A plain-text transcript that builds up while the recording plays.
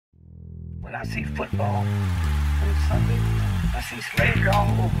When I see football on Sunday, I see slavery all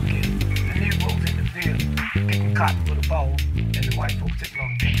over again. The Negroes in the field picking cotton with a ball, and the white folks sitting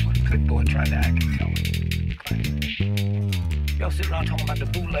on the bench with a clipboard trying to act and tell me. Y'all sit around talking about the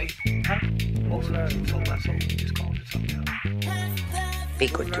Boule, huh? Most of them sold by soul, just called it something else. Be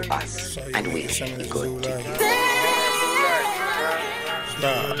good to us, and we'll be good to you.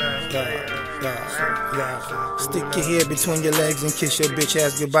 Stick your head between your legs and kiss your bitch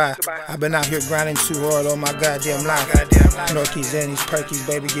ass goodbye. I've been out here grinding too hard on my goddamn life. Norkies and these perkies,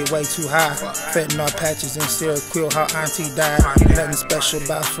 baby, get way too high. Fentanyl patches and Seroquel, how auntie died. Nothing special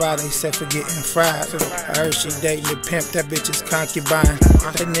about Friday except for getting fried. I heard she dating the pimp, that bitch is concubine.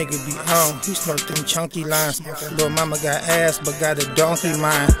 That nigga be home, he snort them chunky lines. Little mama got ass but got a donkey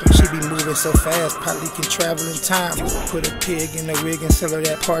mind. She be moving so fast, probably can travel in time. Put a pig in a wig and sell her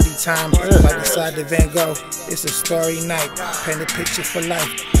that party time. Right beside the Van Gogh, it's a starry night. Paint a picture for life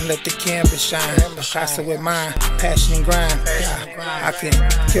and let the canvas shine. Picasso with mine, passion and grind. I can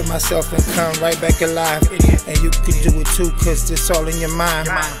kill myself and come right back alive. And you could do it too, cause it's all in your mind.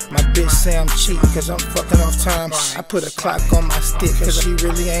 My bitch say I'm cheating cause I'm fucking off time. I put a clock on my stick cause she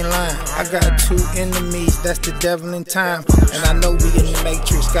really ain't lying. I got two enemies, that's the devil in time. And I know we in the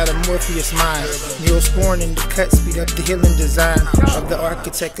matrix, got a Morpheus mind. Neosporin in the cut, speed up the healing design of the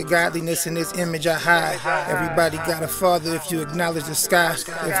architect of godliness. In this image I hide. Everybody got a father if you acknowledge the sky.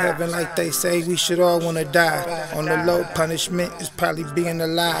 If heaven like they say, we should all wanna die. On the low, punishment is probably being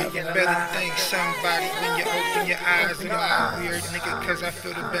alive. You better thank somebody when you open your eyes. Am I a weird nigga cause I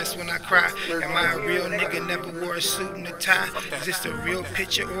feel the best when I cry? Am I a real nigga, never wore a suit and a tie? Is this a real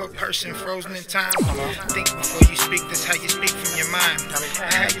picture or a person frozen in time? Think before you speak, that's how you speak from your mind.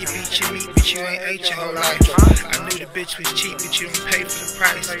 And how you beat your meat but you ain't ate your whole life. I knew the bitch was cheap but you don't pay for the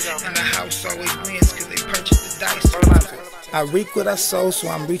price. And the house always wins cause they purchased the dice. I reap what I sow, so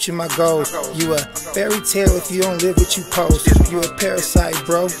I'm reaching my goals. You a fairy tale if you don't live what you post. You a parasite,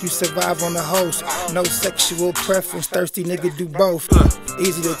 bro, you survive on the host. No sexual preference, thirsty nigga do both.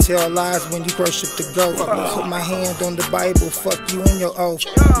 Easy to tell lies when you worship the goat. Put my hand on the Bible, fuck you and your oath.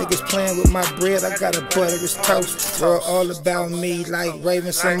 Niggas playing with my bread, I got a butterless toast. World all about me like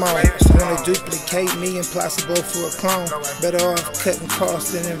Raven Simone. Wanna duplicate me, impossible for a clone. Better off cutting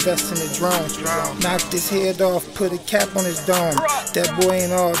costs than investing in a drone. Knocked his head off, put a cap on his dome. That boy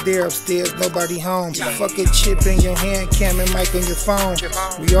ain't all there upstairs, nobody home. Fuck a chip in your hand, cam and mic on your phone.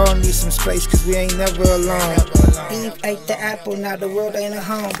 We all need some space cause we ain't never alone. Eve ate the apple, now the world ain't a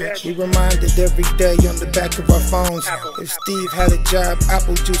home. We reminded every day on the back of our phones. If Steve had a job,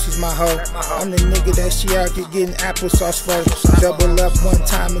 apple juice is my hoe. I'm the nigga that she out here getting applesauce for. Double up one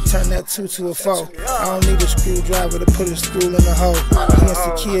time and turn that 2 to a 4. I don't need a screwdriver to put a screw in the hole. He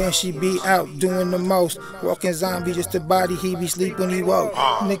insecure and she be out doing the most. Walking zombie, just a body, he be sleep when he woke.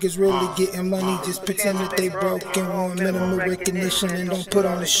 Niggas really getting money, just pretend that they broke and want minimal recognition and don't put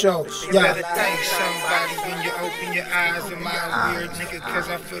on a show. Yeah. Thank somebody when you open your eyes. Am I a weird nigga cause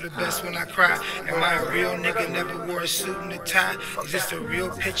I feel the best when I cry? Am I a real nigga, never wore a suit and a tie? Is this a real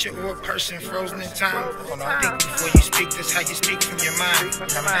picture or a person frozen in time? Think before you speak, that's how you speak from your mind.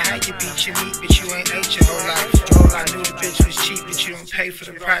 How you beat your meat but you ain't ate your whole life. I knew the bitch was cheap but you don't pay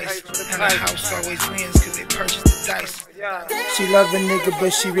for the price. And the house always wins cause they purchased the dice. She love a nigga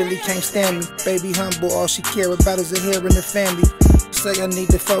but she really can't stand me. Baby humble, all she care about is her hair in the family. Say I need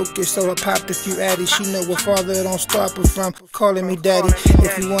to focus, so I popped a few addies. She know her father don't stop her from calling me daddy.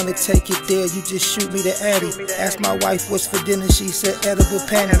 If you wanna take it there, you just shoot me the addy. Asked my wife what's for dinner, she said edible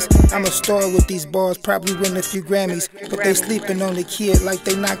panties. I'm a star with these bars, probably win a few Grammys. But they sleeping on the kid like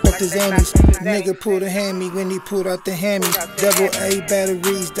they knocked up the Zannies. Nigga pulled a hammy when he pulled out the hammy. Double A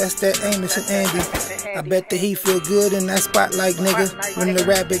batteries, that's that Amos and Andy. I bet that he feel good in that spotlight, nigga. When the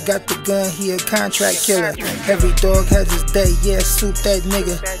rabbit got the gun, he a contract killer. Every dog has his day, yeah, soup that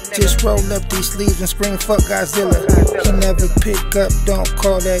nigga. Just roll up these sleeves and scream fuck Godzilla. He never pick up, don't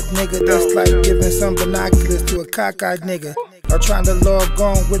call that nigga. That's like giving some binoculars to a cockeyed nigga. Or trying to log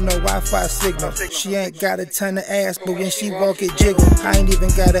on with no Wi-Fi signal. She ain't got a ton of ass, but when she walk it jiggle. I ain't even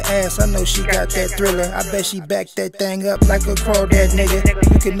got an ass, I know she got that thriller. I bet she back that thing up like a crawdad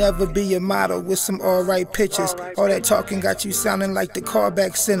nigga. You could never be a model with some alright pictures. All that talking got you sounding like the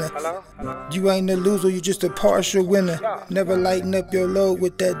callback center. You ain't a loser, you just a partial winner. Never lighten up your load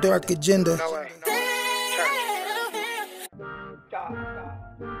with that dark agenda.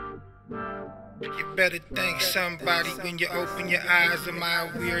 You better thank somebody when you open your eyes. Am I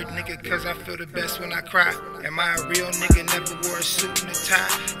a weird nigga cause I feel the best when I cry? Am I a real nigga, never wore a suit and a tie?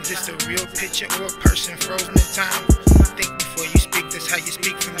 Is this a real picture or a person frozen in time? Think before you speak, that's how you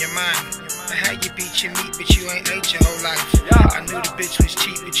speak from your mind. And how you beat your meat, but you ain't ate your whole life. I knew the bitch was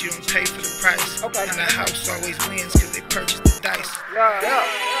cheap, but you don't pay for the price. And the house always wins, cause they purchased the dice.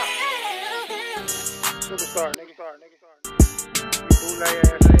 Soupastar, nigga. You boule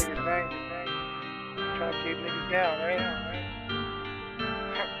ass niggas, man. Trying to keep niggas down, right?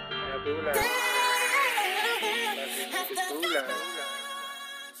 Yeah, boule.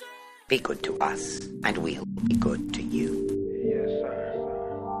 Be good to us, and we'll be good to you. Yes, sir.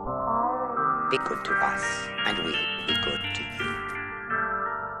 Be good to us, and we'll be good